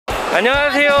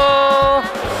안녕하세요.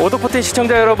 오덕포텐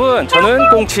시청자 여러분, 저는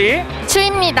꽁치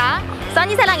추입니다.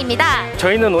 써니사랑입니다.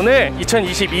 저희는 오늘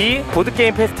 2022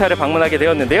 보드게임페스타를 방문하게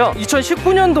되었는데요.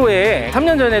 2019년도에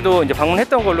 3년 전에도 이제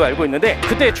방문했던 걸로 알고 있는데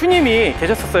그때 추님이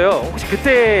계셨었어요. 혹시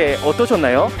그때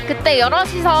어떠셨나요? 그때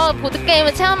여럿이서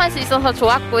보드게임을 체험할 수 있어서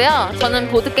좋았고요. 저는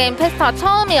보드게임 페스타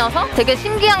처음이어서 되게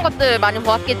신기한 것들 많이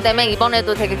보았기 때문에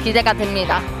이번에도 되게 기대가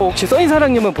됩니다. 혹시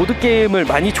써니사랑님은 보드게임을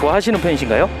많이 좋아하시는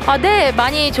편이신가요? 네,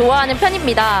 많이 좋아하는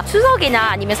편입니다.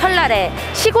 추석이나 아니면 설날에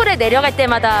시골에 내려갈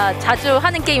때마다 자주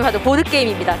하는 게임 바로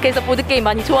보드게임입니다. 그래서 보드게임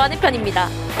많이 좋아하는 편입니다.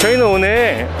 저희는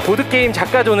오늘 보드게임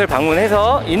작가존을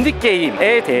방문해서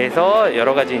인디게임에 대해서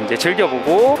여러 가지 이제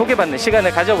즐겨보고 소개받는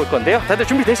시간을 가져볼 건데요. 다들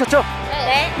준비되셨죠?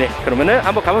 네. 그러면은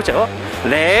한번 가보죠.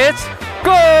 렛츠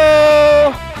고!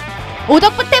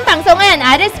 오덕포텐 방송은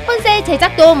아래 스폰서의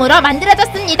제작 도움으로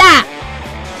만들어졌습니다.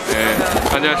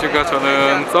 네, 안녕하십니까.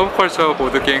 저는 서브컬처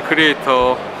보드게임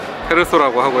크리에이터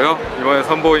테르소라고 하고요. 이번에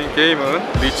선보인 게임은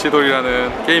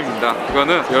리치돌이라는 게임입니다.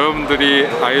 이거는 여러분들이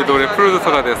아이돌의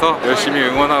프로듀서가 돼서 열심히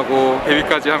응원하고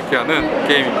데뷔까지 함께하는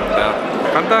게임입니다.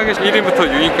 간단하게 1인부터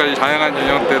 6인까지 다양한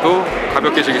연령대도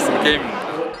가볍게 즐길 수 있는 게임입니다.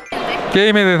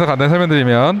 게임에 대해서 간단히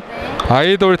설명드리면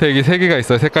아이돌 덱이 3개가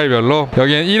있어요. 색깔별로.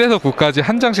 여기엔 1에서 9까지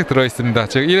한 장씩 들어있습니다.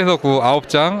 즉 1에서 9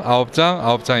 9장, 9장,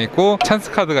 9장 있고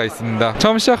찬스 카드가 있습니다.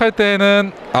 처음 시작할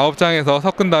때는 9장에서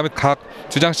섞은 다음에 각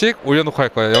 2장씩 올려놓고 할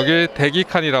거예요. 여길 대기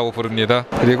칸이라고 부릅니다.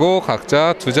 그리고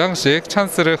각자 2장씩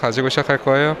찬스를 가지고 시작할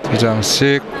거예요.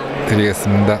 2장씩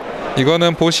드리겠습니다.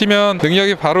 이거는 보시면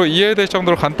능력이 바로 이해될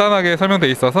정도로 간단하게 설명되어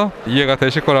있어서 이해가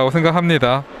되실 거라고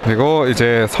생각합니다. 그리고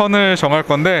이제 선을 정할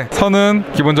건데 선은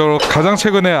기본적으로 가장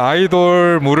최근에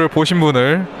아이돌물을 보신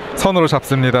분을 선으로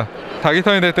잡습니다. 자기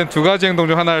턴이 될 땐 2가지 행동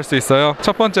중 하나 할 수 있어요.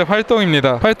 첫 번째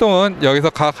활동입니다. 활동은 여기서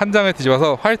각 한 장을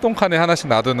뒤집어서 활동 칸에 하나씩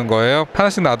놔두는 거예요.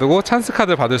 하나씩 놔두고 찬스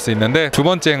카드를 받을 수 있는데, 두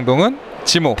번째 행동은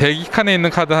지목, 대기 칸에 있는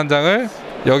카드 한 장을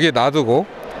여기에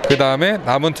놔두고 그 다음에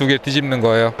남은 2개를 뒤집는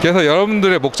거예요. 그래서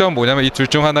여러분들의 목적은 뭐냐면 이 둘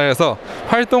중 하나에서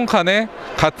활동 칸에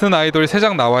같은 아이돌이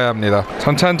 3장 나와야 합니다.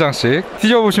 전체 한 장씩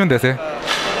뒤집어보시면 되세요.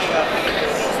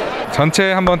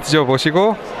 전체 한번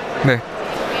뒤집어보시고, 네,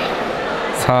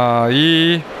 4,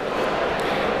 2,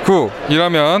 9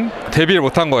 이러면 데뷔를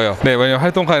못한 거예요. 네, 왜냐면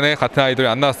활동 칸에 같은 아이돌이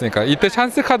안 나왔으니까. 이때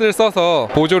찬스 카드를 써서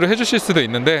보조를 해주실 수도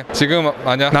있는데, 지금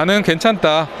만약 나는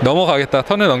괜찮다, 넘어가겠다,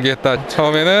 턴을 넘기겠다,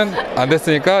 처음에는 안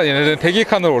됐으니까 얘네들은 대기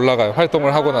칸으로 올라가요.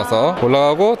 활동을 하고 나서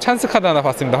올라가고 찬스 카드 하나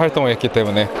받습니다. 활동을 했기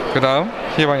때문에. 그 다음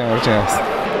희 방향으로 진행하겠습니다.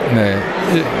 네,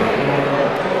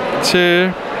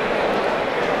 7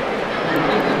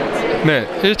 네,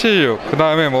 176. 그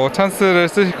다음에 뭐 찬스를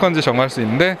쓰실 건지 정할 수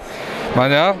있는데,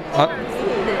 만약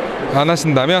안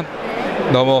하신다면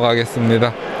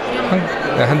넘어가겠습니다.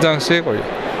 한 장씩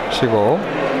올리시고,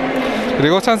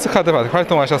 그리고 찬스 카드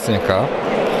활동하셨으니까.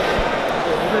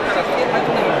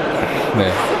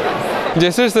 네,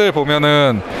 이제 슬슬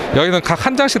보면은 여기는 각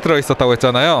한 장씩 들어있었다고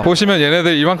했잖아요. 보시면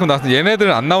얘네들 이만큼 나와서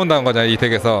얘네들은 안 나온다는 거잖아요, 이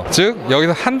덱에서. 즉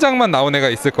여기서 한 장만 나온 애가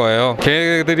있을 거예요.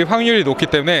 걔들이 확률이 높기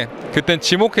때문에 그땐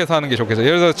지목해서 하는 게 좋겠죠.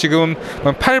 예를 들어서 지금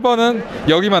 8번은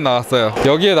여기만 나왔어요.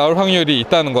 여기에 나올 확률이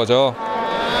있다는 거죠.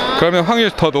 그러면 확률이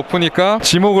더 높으니까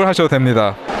지목을 하셔도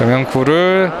됩니다. 그러면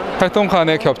 9를 활동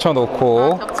칸에 겹쳐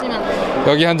놓고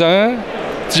여기 한 장을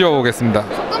뒤집어 보겠습니다.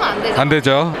 섞으면 안 되죠? 안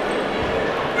되죠.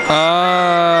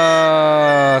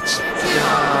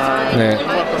 네,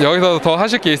 여기서 더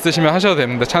하실 게 있으시면 하셔도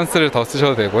됩니다. 찬스를 더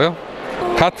쓰셔도 되고요.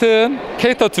 같은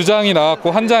캐릭터 2장이 나왔고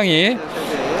한 장이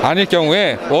아닐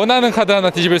경우에 원하는 카드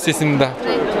하나 뒤집을 수 있습니다.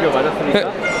 뒤집어 맞았으니까. 네.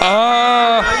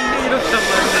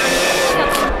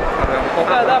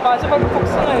 나 마지막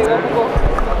복숭아 이거 보고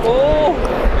오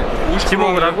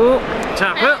지목을 하고,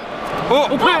 자, 과연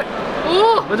오픈!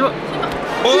 오! 마지막!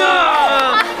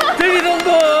 우와! 데뷔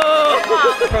성공!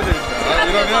 축하드립니다.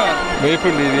 이러면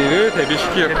메이플 리리를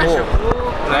데뷔시키겠고,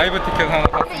 라이브 티켓 하나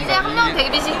받습니다. 이제 한 명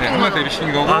데뷔시킨 네, 한 명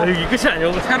데뷔시킨 거고, 여기 끝이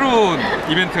아니고 새로운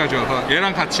이벤트가 주어서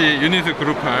얘랑 같이 유닛을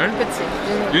그룹할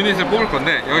유닛을 뽑을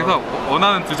건데, 여기서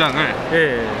원하는 2장을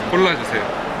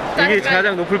골라주세요. 이게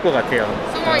가장 높을 것 같아요.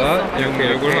 숨어있어.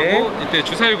 이걸 하고 이때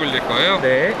주사위 굴릴 거예요.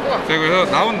 네. 자,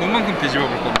 그래서 나온 놈만큼 뒤집어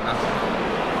볼 겁니다.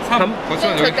 3.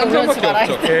 벌써 여기 한 장밖에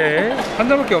없죠. 네. 한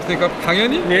장밖에 없으니까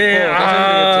당연히 예.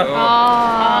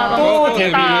 또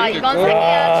데뷔. 이건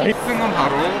생겨야지. 승은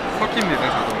바로 섞입니다.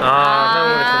 자동으로.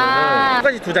 사용을 했으면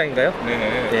끝까지 2장인가요?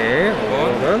 네네. 네.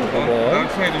 5번. 다음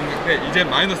층에 있는데 이제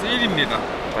마이너스 1입니다.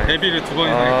 데뷔를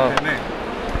 2번이나 했기 때문에.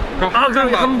 그럼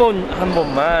한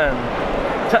번만.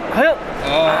 자, 과연!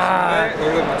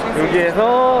 네,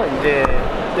 여기에서 이제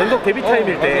연속 데뷔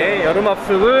타임일 때 여름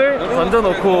합숙을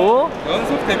던져놓고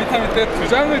연속 데뷔 타임일 때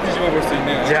 2장을 뒤집어 볼 수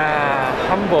있네요. 자,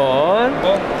 한 번,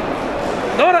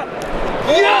 넣어라.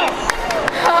 이야.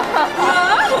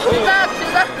 주작.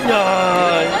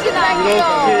 야,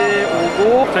 이렇게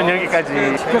오고 전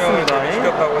여기까지 시켰습니다.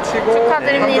 시켰다고 치고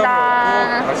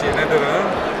축하드립니다. 다시 얘네들은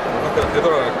상태로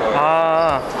되돌아갈 거예요.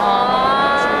 아,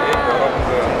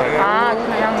 여러분들한테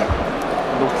그냥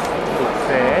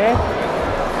녹색.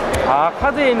 아,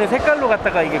 카드에 있는 색깔로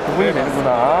갖다가 이게 구분이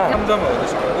되는구나. 3점을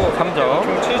얻으실 거고 3점.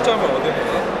 총 7점을 얻으면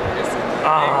되겠습니다.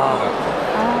 아,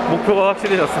 목표가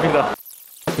확실해졌습니다.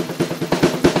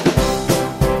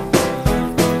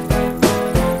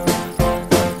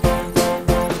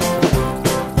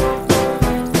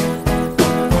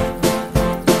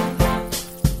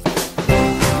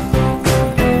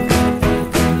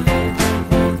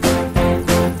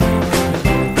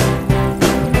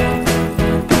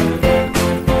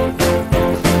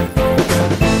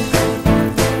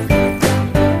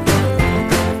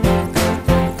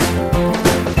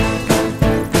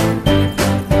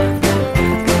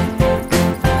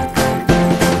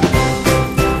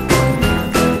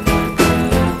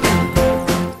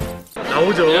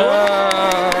 나오죠. 야,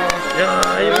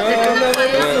 이렇게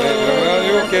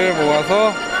 7개를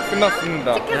모아서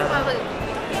끝났습니다.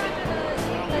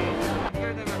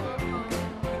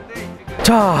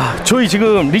 자, 저희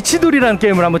지금 리치돌이라는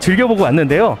게임을 한번 즐겨보고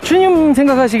왔는데요. 추님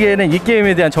생각하시기에는 이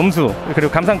게임에 대한 점수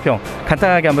그리고 감상평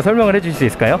간단하게 한번 설명을 해주실 수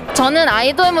있을까요? 저는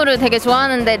아이돌물을 되게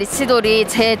좋아하는데 리치돌이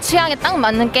제 취향에 딱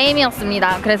맞는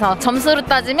게임이었습니다. 그래서 점수로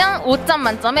따지면 5점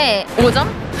만점에 5점?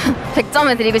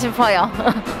 100점을 드리고 싶어요.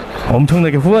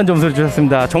 엄청나게 후한 점수를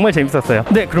주셨습니다. 정말 재밌었어요.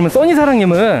 네, 그러면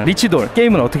써니사랑님은 리치돌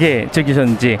게임은 어떻게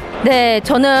즐기셨는지? 네,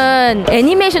 저는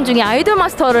애니메이션 중에 아이돌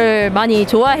마스터를 많이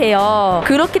좋아해요.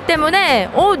 그렇기 때문에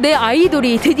내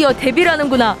아이돌이 드디어 데뷔를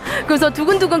하는구나. 그래서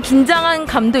두근두근 긴장한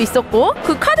감도 있었고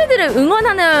그 카드들을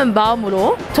응원하는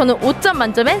마음으로 저는 5점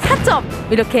만점에 4점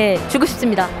이렇게 주고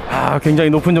싶습니다. 아, 굉장히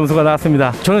높은 점수가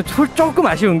나왔습니다. 저는 조금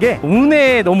아쉬운 게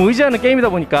운에 너무 의지하는 게임이다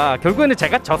보니까 결국에는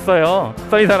제가 졌어요.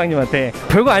 써니사랑님한테.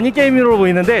 별거 아닌 게임으로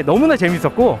보이는데 너무나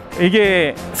재밌었고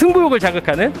이게 승부욕을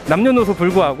자극하는 남녀노소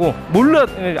불구하고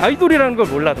아이돌이라는 걸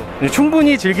몰라도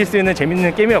충분히 즐길 수 있는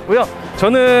재밌는 게임이었고요.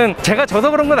 저는 제가 져서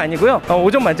그런 건 아니고요.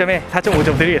 5점 만점에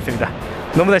 4.5점 드리겠습니다.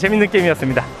 너무나 재밌는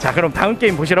게임이었습니다. 자, 그럼 다음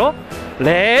게임 보시러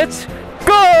렛츠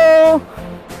고!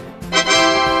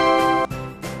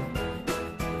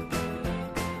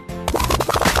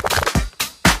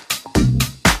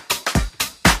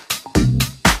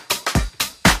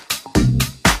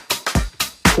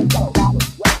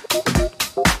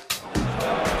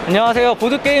 안녕하세요.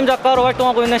 보드게임 작가로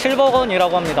활동하고 있는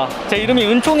실버건이라고 합니다. 제 이름이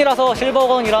은총이라서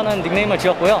실버건이라는 닉네임을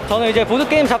지었고요. 저는 이제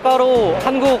보드게임 작가로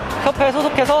한국 협회에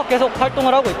소속해서 계속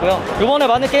활동을 하고 있고요. 이번에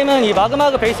만든 게임은 이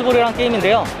마그마그 베이스볼이라는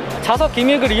게임인데요. 자석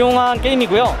기믹을 이용한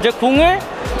게임이고요. 이제 공을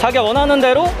자기가 원하는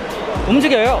대로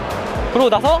움직여요. 그러고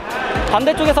나서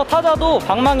반대쪽에서 타자도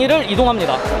방망이를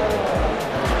이동합니다.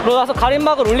 그러고 나서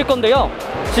가림막을 올릴 건데요.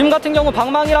 지금 같은 경우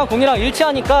방망이랑 공이랑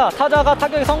일치하니까 타자가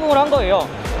타격에 성공을 한 거예요.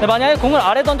 만약에 공을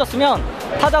아래 던졌으면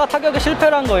타자가 타격에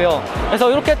실패를 한 거예요. 그래서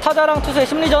이렇게 타자랑 투수의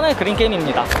심리전을 그린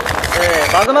게임입니다.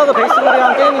 네, 마그마그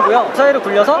베이스볼이라는 게임이고요. 사이를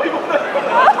굴려서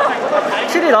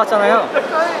 7이 나왔잖아요.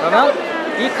 그러면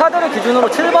이 카드를 기준으로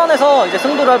 7번에서 이제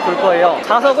승부를 볼 거예요.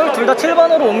 자석을 둘 다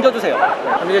 7번으로 옮겨주세요.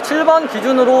 그럼 이제 7번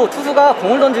기준으로 투수가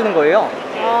공을 던지는 거예요.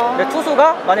 근데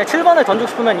투수가 만약에 7번을 던지고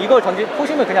싶으면 이걸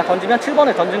포심을 그냥 던지면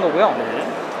 7번을 던진 거고요.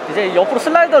 이제 옆으로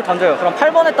슬라이더를 던져요. 그럼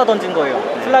 8번에다 던진 거예요.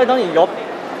 슬라이더는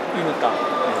옆이니까.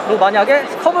 그리고 만약에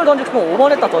컵을 던지고 싶으면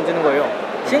 5번에다 던지는 거예요.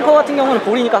 싱커 같은 경우는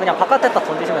볼이니까 그냥 바깥에다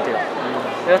던지시면 돼요.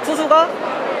 그래서 투수가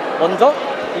먼저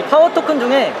이 파워 토큰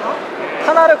중에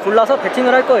하나를 골라서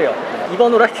배팅을 할 거예요.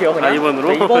 2번으로 할게요. 그냥. 2번으로?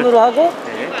 네, 2번으로 하고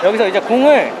네. 여기서 이제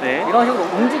공을 네. 이런 식으로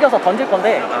움직여서 던질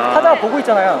건데 타자가 보고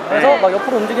있잖아요. 그래서 네. 막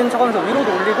옆으로 움직이는 척하면서 위로도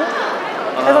올리고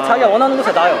해서 자기가 원하는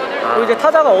곳에 놔요. 그리고 이제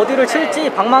타자가 어디를 칠지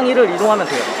방망이를 이동하면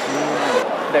돼요.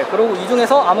 네, 그리고 이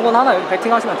중에서 아무거나 하나 여기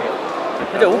배팅하시면 돼요.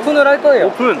 이제 오픈을 할 거예요.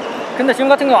 오픈. 근데 지금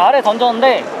같은 경우 아래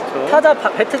던졌는데 타자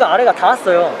배트가 아래가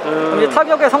닿았어요. 그럼 이제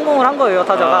타격에 성공을 한 거예요,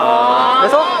 타자가.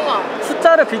 그래서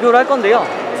숫자를 비교를 할 건데요.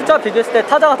 숫자 비교했을 때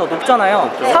타자가 더 높잖아요.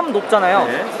 3 높잖아요.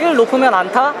 네. 1 높으면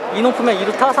안타, 2 높으면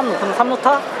 2루타, 3 높으면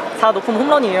 3루타, 4 높으면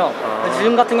홈런이에요.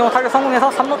 지금 같은 경우 타격 성공해서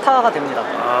 3루타가 됩니다.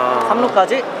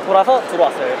 3루까지 돌아서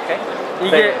들어왔어요, 이렇게.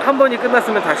 이게 네. 한 번이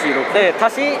끝났으면 다시 이렇게. 네,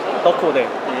 다시 넣고, 네.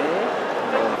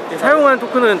 사용한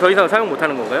토큰은 더 이상 사용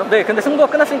못하는 건가요? 네, 근데 승부가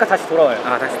끝났으니까 다시 돌아와요.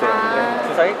 아, 다시 돌아오는데.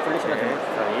 주사위 굴리시면 됩니다.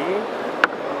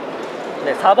 사이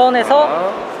네, 4번에서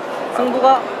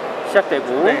승부가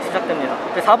시작되고. 네, 시작됩니다.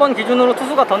 4번 기준으로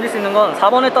투수가 던질 수 있는 건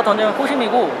 4번에다 던지면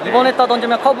포심이고 2번에다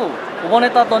던지면 커브,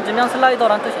 5번에다 던지면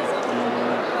슬라이더라는 뜻이 있어요.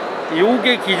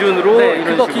 요게 기준으로 네, 이런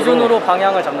그거 식으로? 기준으로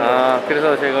방향을 잡는 거예요. 아,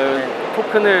 그래서 제가 네.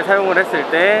 토큰을 사용을 했을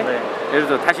때 네. 예를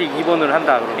들어 다시 2번을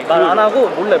한다 그러면 말 안 하고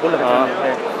몰래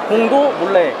네. 공도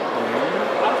몰래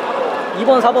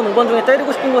 2번, 4번, 5번 중에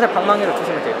때리고 싶은 곳에 방망이를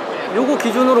주시면 돼요. 요거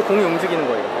기준으로 공이 움직이는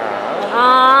거예요.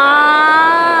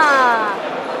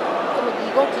 그럼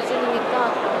이거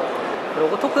기준이니까.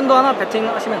 그리고 토큰도 하나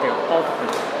배팅하시면 돼요. 파워 토큰.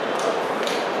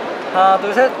 하나,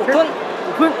 둘, 셋, 오픈.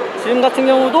 지금 같은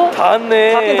경우도 다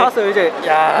왔네. 닿긴 닿았어요 이제.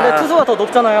 야. 근데 투수가 더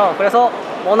높잖아요. 그래서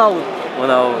원아웃.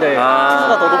 네.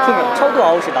 투수가 더 높으면 쳐도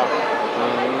아웃이다.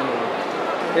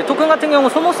 네, 토큰 같은 경우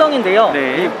소모성인데요.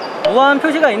 네. 이 무한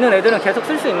표시가 있는 애들은 계속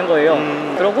쓸 수 있는 거예요.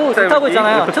 그리고 좋다고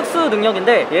있잖아요. 특수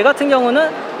능력인데 얘 같은 경우는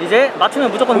이제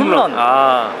맞추면 무조건 홈런.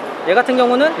 얘 같은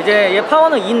경우는 이제 얘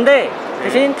파워는 2인데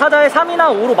대신 타자의 3이나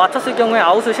 5로 맞췄을 경우에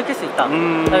아웃을 시킬 수 있다.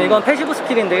 그다음에 이건 패시브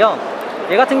스킬인데요.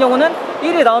 얘 같은 경우는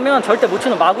 1이 나오면 절대 못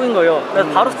치는 마구인 거예요. 그래서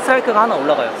바로 스트라이크가 하나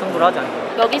올라가요. 승부를 하지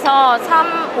않고. 여기서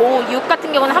 3, 5, 6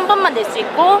 같은 경우는 한 번만 낼 수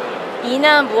있고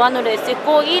 2는 무한으로 낼 수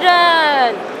있고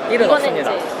 1은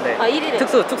없습니다. 네. 1이래.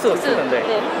 특수. 네,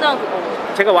 홈런 그거.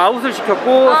 제가 와웃을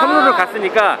시켰고 3루를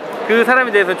갔으니까 그 사람에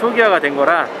대해서는 초기화가 된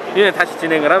거라 얘는 다시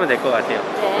진행을 하면 될 것 같아요.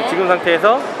 네. 지금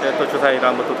상태에서 제가 또 주사위를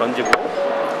한번 또 던지고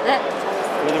네.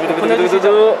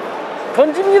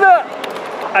 던집니다.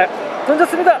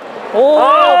 던졌습니다. 오,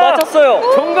 맞췄어요.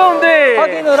 정가운데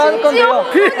확인을 한 건데요.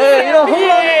 네, 이런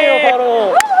홈런이에요,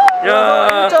 바로.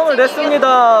 야, 1점을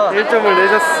냈습니다. 1점을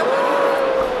내셨어.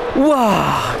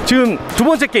 우와, 지금 두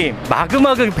번째 게임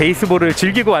마그마그 베이스볼을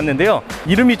즐기고 왔는데요.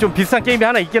 이름이 좀 비슷한 게임이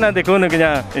하나 있긴 한데 그거는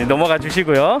그냥 넘어가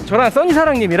주시고요. 저랑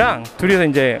써니사랑님이랑 둘이서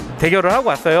이제 대결을 하고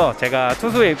왔어요. 제가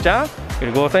투수의 입장,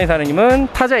 그리고 써니사랑님은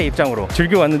타자의 입장으로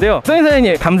즐기고 왔는데요.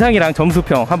 써니사랑님 감상이랑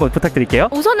점수평 한번 부탁드릴게요.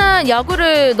 우선은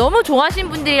야구를 너무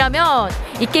좋아하시는 분들이라면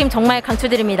이 게임 정말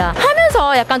강추드립니다.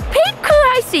 하면서 약간 페이크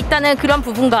할 수 있다는 그런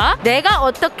부분과 내가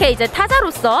어떻게 이제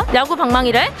타자로서 야구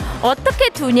방망이를 어떻게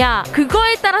두냐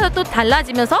그거에 따라서 또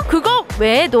달라지면서 그거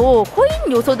외에도 코인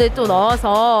요소들 또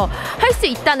넣어서 할 수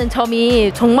있다는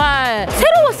점이 정말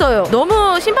새로웠어요.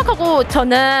 너무 신박하고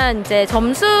저는 이제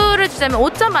점수를 주자면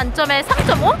 5점 만점에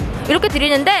 3.5? 이렇게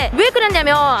드리는데 왜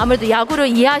그랬냐면 아무래도 야구를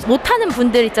이해하지 못하는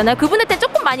분들 있잖아요. 그분한테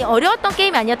조금 많이 어려웠던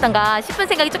게임이 아니었던가 싶은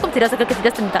생각이 조금 들어서 그렇게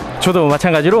드렸습니다. 저도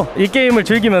마찬가지로 이 게임을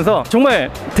즐기면서 정말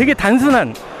되게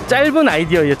단순한 짧은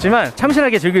아이디어였지만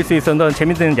참신하게 즐길 수 있었던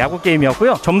재밌는 야구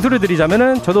게임이었고요. 점수를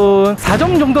드리자면은 저도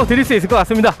 4점 정도 드릴 수 있을 것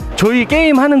같습니다. 저희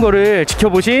게임 하는 거를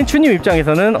지켜보신 추님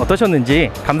입장에서는 어떠셨는지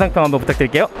감상평 한번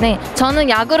부탁드릴게요. 네, 저는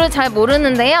야구를 잘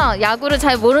모르는데요. 야구를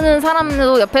잘 모르는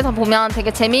사람도 옆에서 보면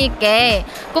되게 재미있게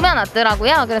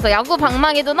꾸며놨더라고요. 그래서 야구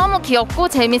방망이도 너무 귀엽고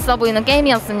재밌어 보이는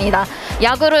게임이었습니다.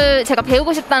 야구를 제가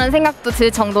배우고 싶다는 생각도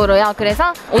들 정도로요.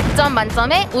 그래서 5점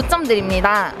만점에 5점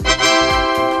드립니다.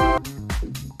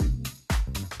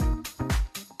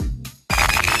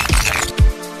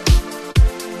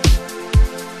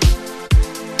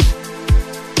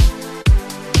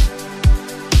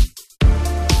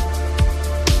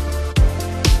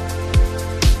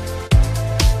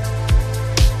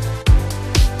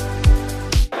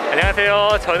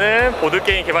 안녕하세요. 저는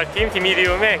보드게임 개발팀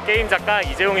디미디움의 게임 작가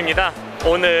이재용입니다.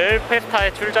 오늘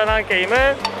페스타에 출전한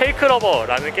게임은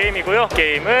페이크러버라는 게임이고요.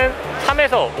 게임은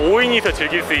 3에서 5인이서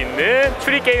즐길 수 있는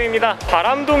추리 게임입니다.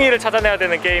 바람둥이를 찾아내야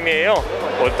되는 게임이에요.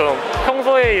 어떤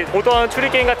평소에 보던 추리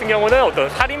게임 같은 경우는 어떤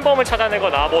살인범을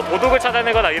찾아내거나 뭐 도둑을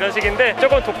찾아내거나 이런 식인데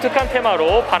조금 독특한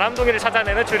테마로 바람둥이를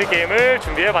찾아내는 추리 게임을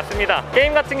준비해 봤습니다.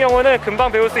 게임 같은 경우는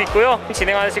금방 배울 수 있고요.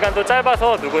 진행하는 시간도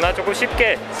짧아서 누구나 조금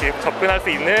쉽게 접근할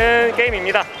수 있는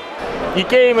게임입니다. 이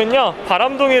게임은요,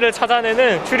 바람둥이를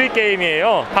찾아내는 추리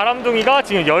게임이에요. 바람둥이가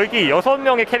지금 여기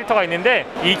 6명의 캐릭터가 있는데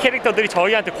이 캐릭터들이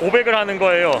저희한테 고백을 하는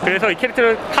거예요. 그래서 이 캐릭터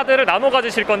카드를 나눠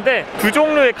가지실 건데 두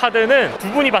종류의 카드는 두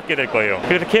분이 받게 될 거예요.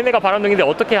 그래서 걔네가 바람둥이인데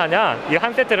어떻게 하냐, 이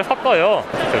한 세트를 섞어요.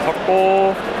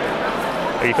 섞고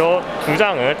여기서 두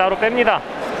장을 따로 뺍니다.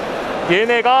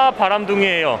 얘네가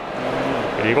바람둥이에요.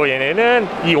 그리고 얘네는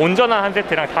이 온전한 한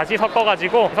세트랑 다시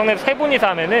섞어가지고 성내에서 세 분이서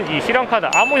하면은 이 실현 카드,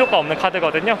 아무 효과 없는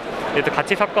카드거든요. 얘도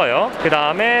같이 섞어요. 그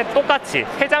다음에 똑같이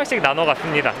 3장씩 나눠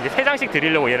갔습니다. 이제 3장씩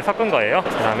드리려고 얘를 섞은 거예요.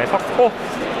 그 다음에 섞고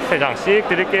 3장씩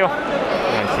드릴게요.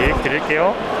 3장씩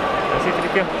드릴게요. 3장씩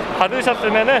드릴게요.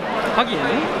 받으셨으면은 확인.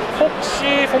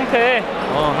 혹시 손패에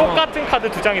똑같은 카드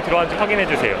 2장이 들어왔는지 확인해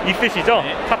주세요. 있으시죠?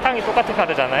 네. 사탕이 똑같은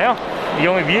카드잖아요. 이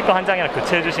경우에 위에 거 한 장이랑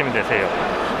교체해 주시면 되세요.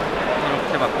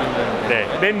 이렇게 맡고 있는. 네,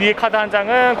 맨 위에 카드 한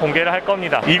장은 공개를 할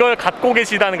겁니다. 이걸 갖고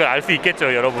계시다는 걸 알 수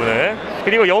있겠죠, 여러분은.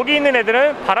 그리고 여기 있는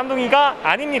애들은 바람둥이가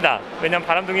아닙니다. 왜냐면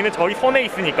바람둥이는 저희 손에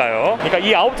있으니까요. 그러니까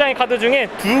이 9장의 카드 중에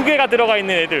 2개가 들어가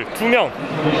있는 애들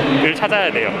 2명을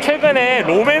찾아야 돼요. 최근에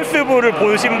로맨스부를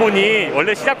보신 분이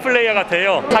원래 시작 플레이어가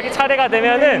돼요. 자기 차례가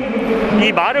되면은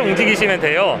이 말을 움직이시면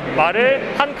돼요.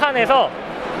 말을 한 칸에서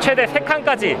최대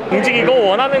 3칸까지 움직이고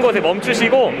원하는 곳에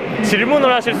멈추시고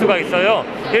질문을 하실 수가 있어요.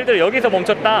 예를 들어 여기서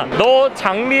멈췄다. 너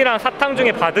장미랑 사탕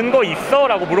중에 받은 거 있어?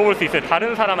 라고 물어볼 수 있어요.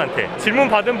 다른 사람한테. 질문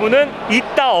받은 분은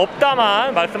있다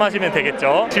없다만 말씀하시면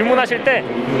되겠죠. 질문하실 때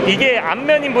이게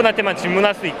안면인 분한테만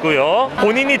질문할 수 있고요.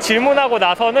 본인이 질문하고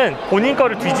나서는 본인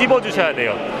거를 뒤집어 주셔야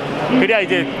돼요. 그래야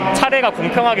이제 차례가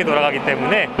공평하게 돌아가기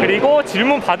때문에. 그리고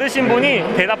질문 받으신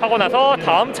분이 대답하고 나서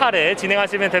다음 차례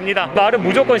진행하시면 됩니다. 말은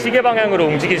무조건 시계 방향으로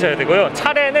움직이셔야 되고요.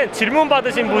 차례는 질문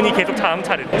받으신 분이 계속 다음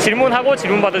차례, 질문하고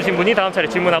질문 받으신 분이 다음 차례,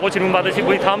 질문하고 질문 받으신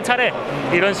분이 다음 차례,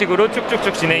 이런 식으로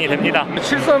쭉쭉쭉 진행이 됩니다.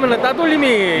 실수하면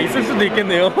따돌림이 있을 수도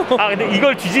있겠네요. 근데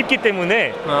이걸 뒤집기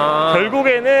때문에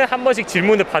결국에는 한 번씩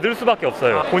질문을 받을 수밖에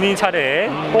없어요. 본인 차례에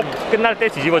꼭 끝날 때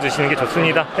뒤집어 주시는 게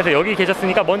좋습니다. 그래서 여기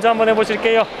계셨으니까 먼저 한번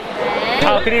해보실게요.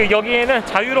 그리고 여기에는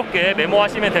자유롭게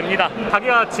메모하시면 됩니다.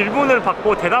 자기가 질문을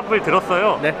받고 대답을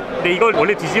들었어요. 네. 근데 이걸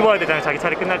원래 뒤집어야 되잖아요. 자기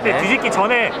차례 끝날 때. 뒤집기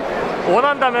전에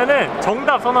원한다면은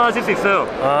정답 선언하실 수 있어요.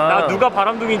 나 누가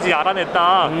바람둥이인지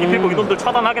알아냈다. 기필코 이놈들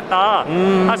처단하겠다.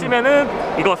 하시면은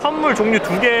이거 선물 종류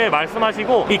 2개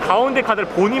말씀하시고 이 가운데 카드를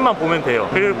본인만 보면 돼요.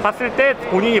 그리고 봤을 때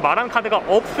본인이 말한 카드가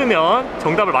없으면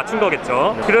정답을 맞춘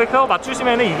거겠죠. 그래서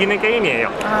맞추시면은 이기는 게임이에요.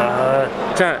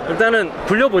 자, 일단은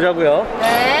굴려보자고요.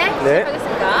 네. 네.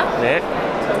 시작하겠습니다. 네.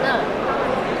 저는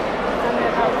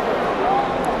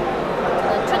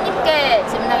춘님께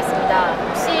질문하겠습니다.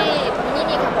 혹시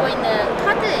본인이 갖고 있는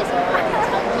카드에서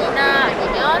장미나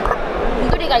아니면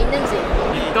곰돌이가 있는지.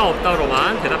 있다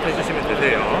없다로만 대답해 주시면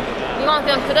되세요. 이건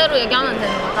그냥 그대로 얘기하면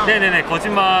되는 거죠? 네네네,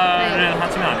 거짓말을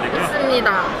하시면 안 되고요.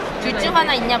 있습니다. 둘 중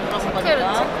하나 있냐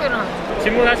물어보거든요. 체크를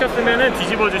질문하셨으면은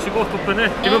뒤집어 주시고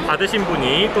토큰을 질문 받으신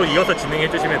분이 또 이어서 진행해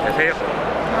주시면 되세요.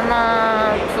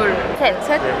 하나, 둘, 셋.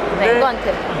 네,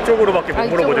 이거한테. 이쪽으로밖에 못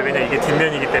물어보죠. 왜냐 이게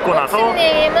뒷면이기 때문에. 나서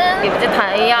코치님은 이제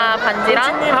다이아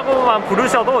반지랑 코치님하고만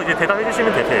부르셔도 이제 대답해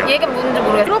주시면 되세요. 얘가 뭔지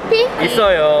모르겠어요. 트로피?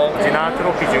 있어요. 지나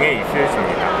트로피 중에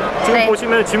있으십니다. 지금 네.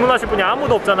 보시면 질문하실 분이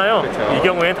아무도 없잖아요. 그렇죠. 이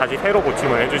경우엔 다시 새로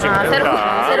고침을 해주시면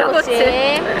됩니다. 새로 고침.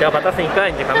 제가 받았으니까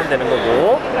이제 가면 되는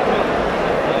거고.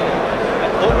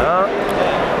 하나,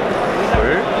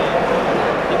 둘.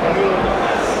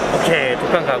 오케이,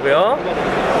 2칸 가고요.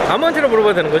 아무한테나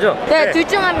물어봐도 되는 거죠? 네, 둘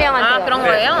중 한 명한테. 그런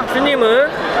거예요? 슈님은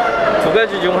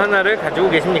 2가지 중 하나를 가지고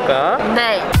계십니까?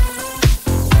 네.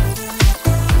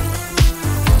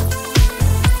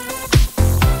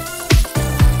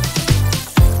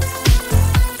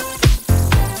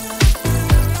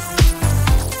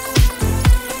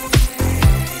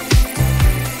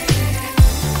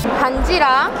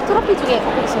 반지랑 트로피 중에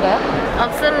갖고 계신가요?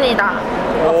 없습니다.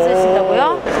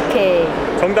 없으시다고요? 오케이.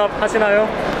 정답 하시나요?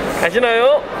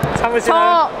 가시나요?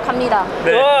 참으시나요? 저 갑니다.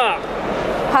 네. 와!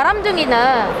 바람둥이는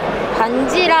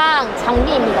반지랑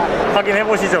장미입니다. 확인해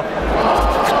보시죠.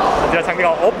 반지와 장미가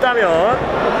없다면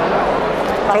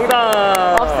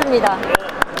정답. 없습니다.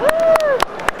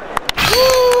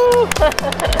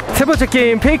 세 번째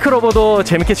게임 페이크 러버도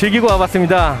재밌게 즐기고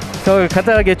와봤습니다. 저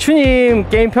간단하게 추님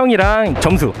게임평이랑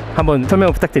점수 한번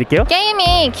설명 부탁드릴게요.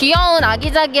 게임이 귀여운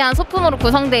아기자기한 소품으로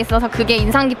구성되어 있어서 그게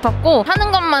인상 깊었고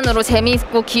하는 것만으로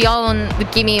재미있고 귀여운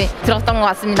느낌이 들었던 것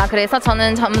같습니다. 그래서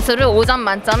저는 점수를 5점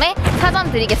만점에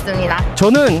 4점 드리겠습니다.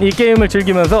 저는 이 게임을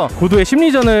즐기면서 고도의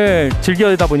심리전을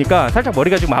즐기다 보니까 살짝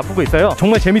머리가 지금 아프고 있어요.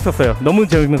 정말 재밌었어요. 너무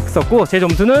재밌었고 제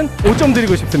점수는 5점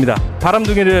드리고 싶습니다.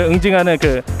 바람둥이를 응징하는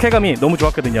그 쾌감이 너무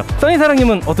좋았거든요.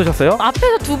 써니사랑님은 어떠셨어요?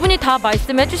 앞에서 두 분이 다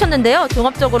말씀해 주셨는데요.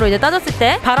 종합적으로 이제 따졌을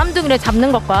때 바람둥이를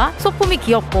잡는 것과 소품이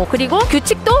귀엽고 그리고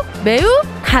규칙도 매우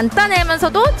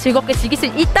간단하면서도 즐겁게 즐길 수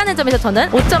있다는 점에서 저는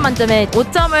 5점 만점에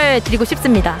 5점을 드리고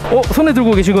싶습니다. 손에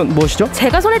들고 계신 건 무엇이죠?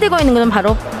 제가 손에 들고 있는 것은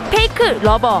바로 페이크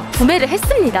러버 구매를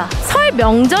했습니다. 설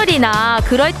명절이나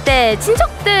그럴 때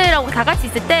친척들하고 다 같이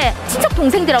있을 때 친척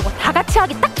동생들하고 다 같이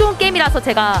하기 딱 좋은 게임이라서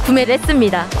제가 구매를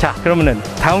했습니다. 자, 그러면은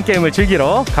다음 게임을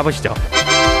즐기러 가보시죠.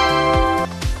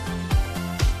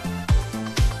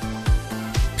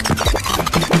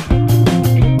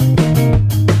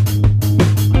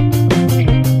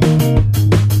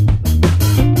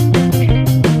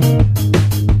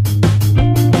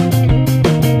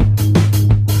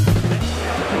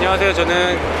 안녕하세요.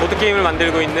 저는 보드게임을 만든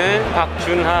만들고 있는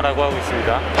박준하라고 하고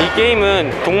있습니다. 이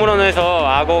게임은 동물원에서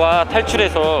악어가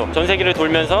탈출해서 전 세계를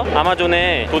돌면서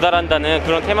아마존에 도달한다는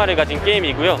그런 테마를 가진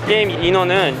게임이고요. 게임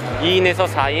인원은 2인에서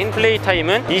 4인, 플레이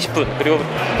타임은 20분, 그리고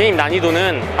게임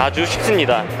난이도는 아주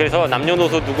쉽습니다. 그래서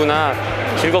남녀노소 누구나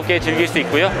즐겁게 즐길 수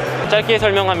있고요. 짧게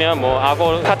설명하면 뭐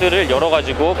악어 카드를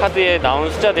열어가지고 카드에 나온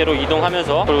숫자대로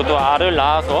이동하면서, 그리고 또 알을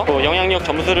낳아서 또 영향력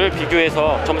점수를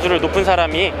비교해서 점수를 높은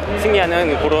사람이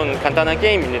승리하는 그런 간단한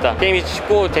게임입니다. 게임이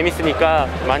쉽고 재밌으니까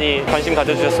많이 관심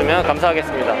가져주셨으면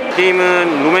감사하겠습니다.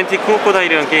 게임은 로맨틱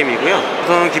크로코다일이라는 게임이고요.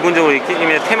 우선 기본적으로 이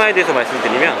게임의 테마에 대해서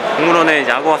말씀드리면, 동물원에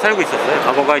이제 악어가 살고 있었어요.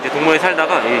 악어가 이제 동물원에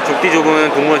살다가 이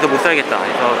족디족은 동물원에서 못 살겠다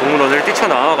해서 동물원을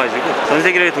뛰쳐나와가지고 전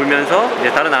세계를 돌면서 이제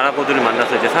다른 악어들을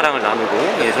만나서 이제 사랑을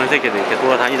나누고 전 세계를 이렇게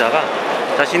돌아다니다가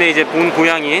자신의 이제 본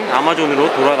고향인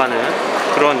아마존으로 돌아가는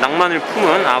그런 낭만을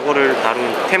품은 악어를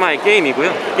다룬 테마의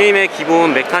게임이고요. 게임의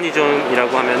기본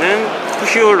메커니즘이라고 하면은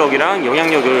푸시올럭이랑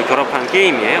영향력을 결합한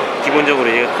게임이에요. 기본적으로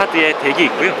이제 카드에 덱이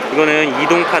있고요. 이거는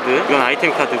이동 카드, 이건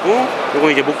아이템 카드고,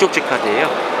 이건 이제 목적지 카드예요.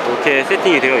 이렇게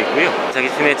세팅이 되어 있고요.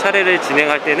 자신의 차례를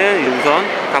진행할 때는 우선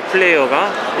각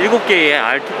플레이어가 7개의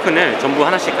R 토큰을 전부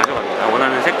하나씩 가져갑니다.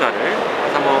 원하는 색깔을.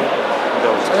 한번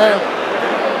보세요.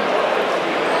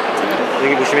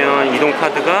 여기 보시면 이동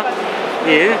카드가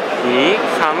 1, 2,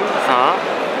 3, 4,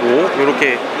 5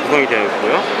 이렇게 구성이 되어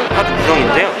있고요. 카드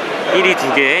구성인데요. 1이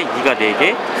 2개, 2가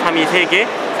 4개, 3이 3개,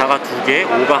 4가 2개,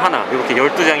 5가 하나, 이렇게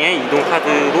 12장의 이동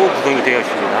카드로 구성이 되어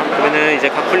있습니다. 그러면은 이제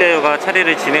각 플레이어가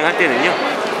차례를 진행할 때는요,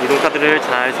 이동 카드를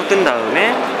잘 섞은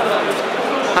다음에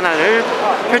하나를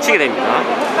펼치게 됩니다.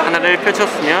 하나를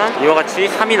펼쳤으면 이와 같이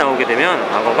 3이 나오게 되면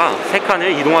악어가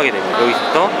 3칸을 이동하게 됩니다.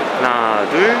 여기서부터 하나,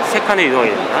 둘, 3칸을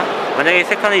이동하게 됩니다. 만약에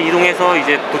 3칸을 이동해서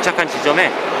이제 도착한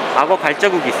지점에 악어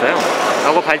발자국이 있어요.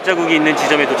 악어 발자국이 있는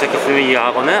지점에 도착했으면 이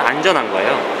악어는 안전한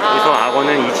거예요. 그래서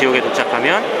악어는 이 지역에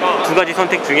도착하면 2가지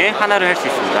선택 중에 하나를 할 수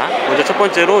있습니다. 먼저 첫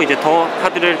번째로 이제 더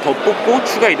카드를 더 뽑고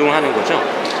추가 이동을 하는 거죠.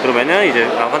 그러면은 이제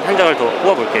한 장을 더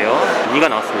뽑아 볼게요. 2가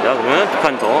나왔습니다. 그러면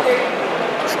 2칸 더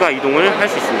추가 이동을 할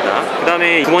수 있습니다. 그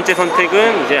다음에 두 번째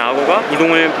선택은 이제 악어가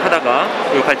이동을 하다가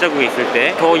이 발자국이 있을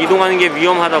때 더 이동하는 게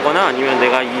위험하다거나 아니면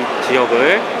내가 이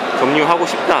지역을 점유하고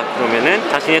싶다 그러면은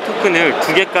자신의 토큰을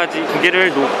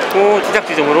 2개를 놓고 시작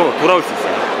지점으로 돌아올 수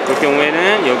있어요. 그럴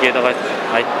경우에는 여기에다가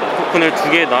토큰을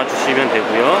 2개 놔주시면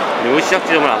되고요. 그리고 시작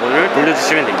지점을 악어를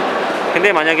돌려주시면 됩니다.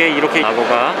 근데 만약에 이렇게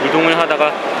악어가 이동을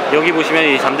하다가 여기 보시면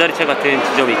이 잠자리채 같은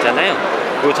지점이 있잖아요.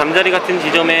 그 잠자리 같은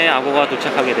지점에 악어가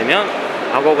도착하게 되면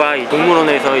악어가 이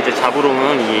동물원에서 이제 잡으러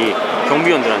오는 이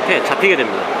경비원들한테 잡히게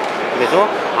됩니다. 그래서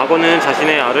악어는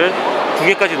자신의 알을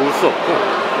 2개까지 놓을 수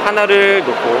없고 하나를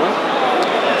놓고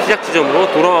시작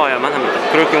지점으로 돌아와야만 합니다.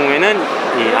 그럴 경우에는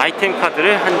이 아이템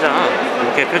카드를 한 장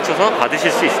이렇게 펼쳐서 받으실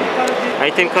수 있습니다.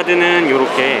 아이템 카드는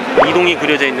이렇게 이동이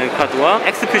그려져 있는 카드와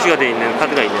X 표시가 되어 있는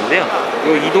카드가 있는데요.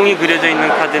 이 이동이 그려져 있는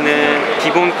카드는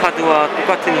기본 카드와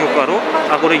똑같은 효과로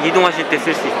악어를 이동하실 때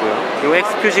쓸 수 있고요. 이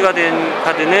X 표시가 된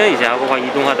카드는 이제 악어가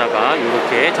이동하다가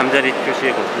이렇게 잠자리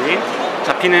표시에 거슬린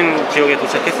잡히는 지역에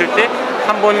도착했을 때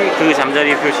한 번 그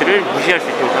잠자리 표시를 무시할 수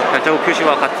있도록 발자국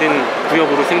표시와 같은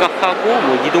구역으로 생각하고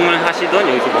뭐 이동을 하시던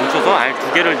여기서 멈춰서 알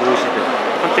 2개를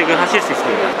놓으시든 선택을 하실 수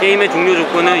있습니다. 게임의 종료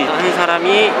조건은 한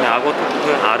사람이 악어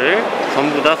토큰 알을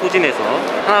전부 다 소진해서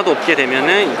하나도 없게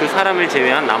되면은 그 사람을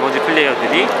제외한 나머지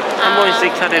플레이어들이 한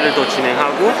번씩 차례를 더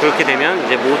진행하고, 그렇게 되면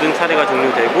이제 모든 차례가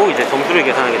종료되고 이제 점수를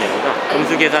계산하게 됩니다.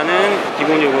 점수 계산은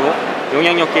기본적으로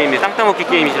영향력 게임의 쌍따먹기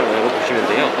게임이라고 보시면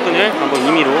돼요. 토큰을 한번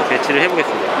임의로 배치를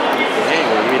해보겠습니다. 이렇게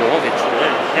임의로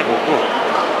배치를 해보고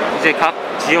이제 각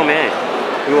지점에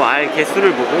이 알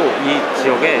개수를 보고 이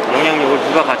지역에 영향력을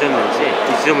누가 가졌는지,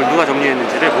 이 지점을 누가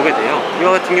점유했는지를 보게 돼요.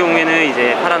 이와 같은 경우에는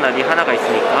이제 파란 알이 하나가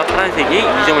있으니까 파란색이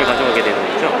 2점을 가져가게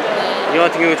되는 거죠. 이와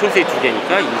같은 경우에 초록색이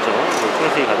 2개니까 2점,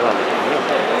 초록색이 가져가게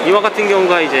되고요. 이와 같은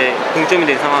경우가 이제 동점이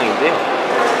된 상황인데요.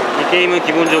 이 게임은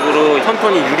기본적으로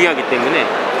선턴이 유리하기 때문에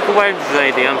포괄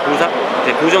주자에 대한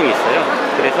보정이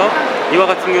있어요. 그래서 이와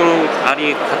같은 경우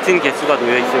알이 같은 개수가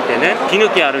놓여 있을 때는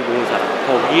뒤늦게 알을 놓은 사람,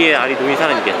 더 위에 알이 놓인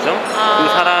사람이겠죠. 그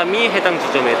사람이 해당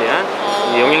지점에 대한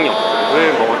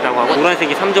영향력을 먹었다고 하고,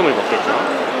 노란색이 3점을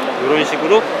먹겠죠. 이런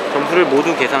식으로 점수를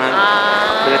모두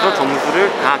계산합니다. 그래서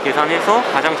점수를 다 계산해서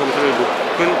가장 점수를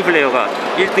높은 플레이어가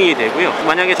 1등이 되고요.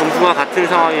 만약에 점수가 같은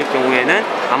상황일 경우에는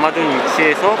아마존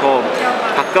위치에서 더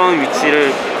가까운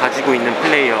위치를 가지고 있는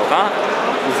플레이어가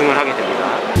우승을 하게 됩니다.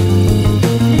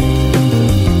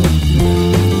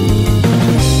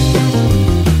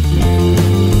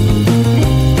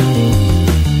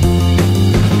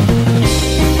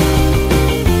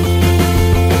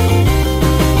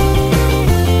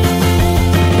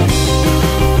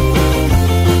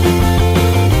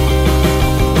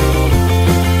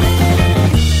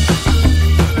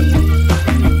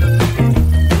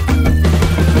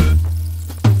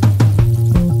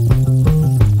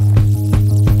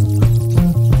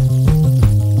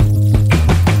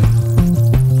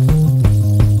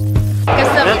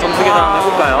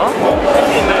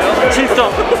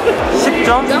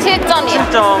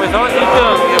 7점이요. 7점에서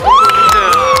 1등.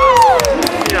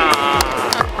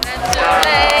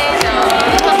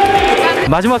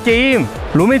 마지막 게임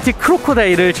로맨틱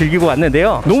크로코다일을 즐기고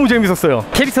왔는데요. 너무 재밌었어요.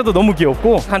 캐릭터도 너무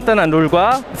귀엽고 간단한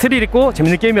룰과 스릴 있고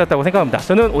재밌는 게임이었다고 생각합니다.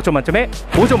 저는 5점 만점에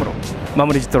 5점으로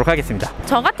마무리 짓도록 하겠습니다.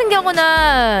 저 같은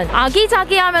경우는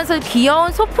아기자기하면서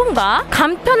귀여운 소품과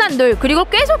간편한 룰 그리고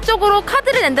계속적으로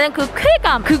카드를 낸다는 그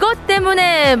쾌감 그것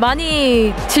때문에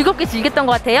많이 즐겁게 즐겼던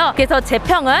것 같아요. 그래서 제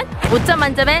평은 5점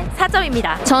만점에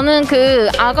 4점입니다. 저는 그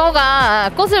악어가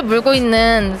꽃을 물고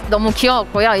있는 너무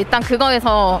귀여웠고요. 일단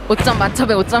그거에서 5점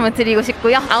만점에 5점을 드리고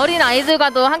싶고요. 어린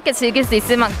아이들과도 함께 즐길 수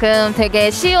있을 만큼 되게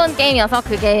쉬운 게임이어서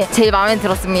그게 제일 마음에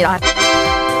들었습니다.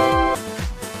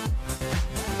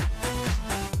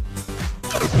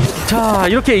 자,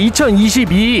 이렇게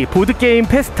 2022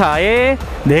 보드게임페스타의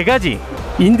 4가지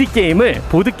인디게임을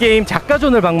보드게임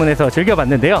작가존을 방문해서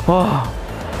즐겨봤는데요. 와,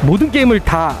 모든 게임을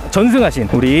다 전승하신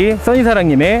우리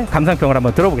써니사랑님의 감상평을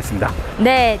한번 들어보겠습니다.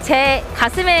 네, 제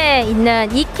가슴에 있는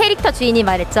이 캐릭터 주인이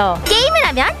말했죠. 게임을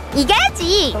하면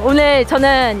이겨야지. 오늘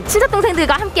저는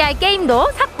친척동생들과 함께할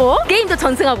게임도 샀고 게임도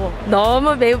전승하고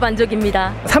너무 매우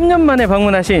만족입니다. 3년 만에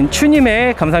방문하신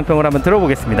추님의 감상평을 한번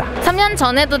들어보겠습니다. 3년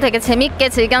전에도 되게 재밌게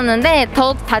즐겼는데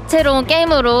더욱 다채로운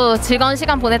게임으로 즐거운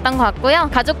시간 보냈던 것 같고요.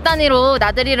 가족 단위로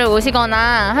나들이를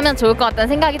오시거나 하면 좋을 것 같다는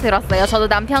생각이 들었어요. 저도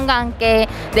남편과 함께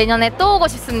내년에 또 오고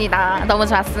싶습니다. 너무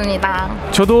좋았습니다.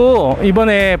 저도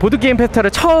이번에 보드게임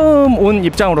페스타를 처음 온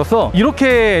입장으로서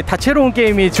이렇게 다채로운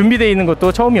게임이 준비되어 있는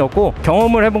것도 처음이었고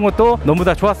경험을 해본 것도 너무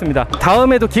다 좋았습니다.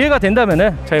 다음에도 기회가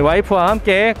된다면 저희 와이프와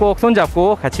함께 꼭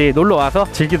손잡고 같이 놀러와서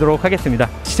즐기도록 하겠습니다.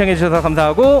 시청해주셔서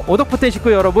감사하고 오덕포텐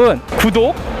식구 여러분,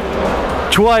 구독,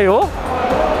 좋아요,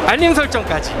 알림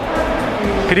설정까지,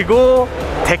 그리고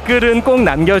댓글은 꼭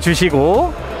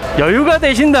남겨주시고 여유가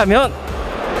되신다면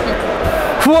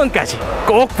후원까지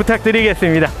꼭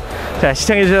부탁드리겠습니다. 자,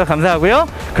 시청해주셔서 감사하고요.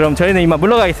 그럼 저희는 이만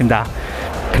물러가겠습니다.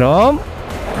 그럼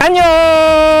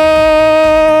안녕.